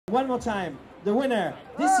One more time, the winner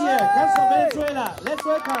this year comes from Venezuela. Let's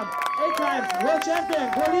welcome 8 times world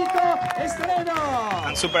champion Gollito Estredo.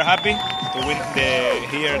 I'm super happy to win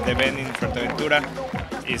the event in Fuerteventura.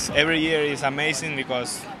 Every year is amazing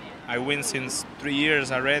because I win since 3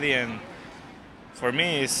 years already, and for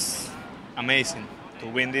me it's amazing to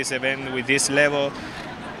win this event with this level.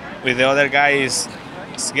 With the other guys,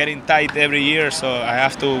 it's getting tight every year, so I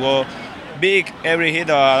have to go big every hit,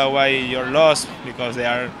 or otherwise you're lost because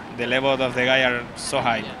the level of the guy are so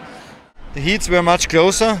high. The heats were much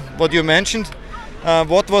closer, what you mentioned.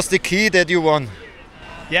 What was the key that you won?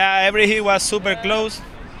 Yeah, every hit was super close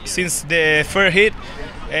since the first hit.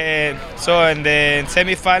 So in the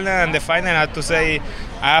semi-final and the final, I have to say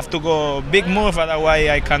I have to go big move, otherwise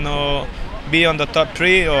I cannot be on the top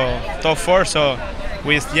 3 or top 4. So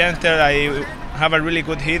with Yentel, I have a really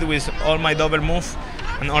good hit with all my double move,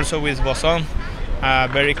 and also with Bosson, a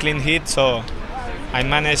very clean hit. So I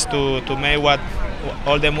managed to make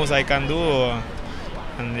all the moves I can do,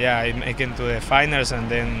 and yeah, I make it to the finals, and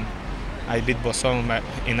then I beat Bosson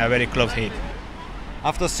in a very close hit.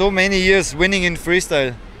 After so many years winning in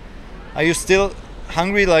freestyle, are you still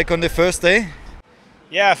hungry like on the first day?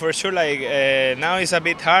 Yeah, for sure. Like now it's a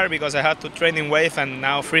bit hard because I have to train in wave and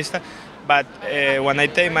now freestyle. But when I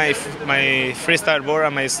take my freestyle board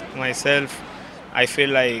and myself, I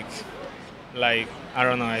feel like I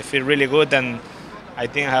don't know. I feel really good, and I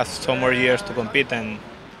think I have some more years to compete, and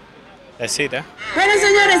that's it. Bueno,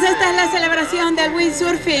 señores, esta es la celebración del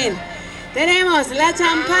windsurfing. Tenemos la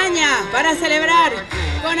champaña para celebrar,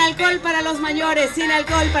 con alcohol para los mayores, sin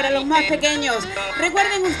alcohol para los más pequeños.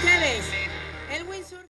 Recuerden ustedes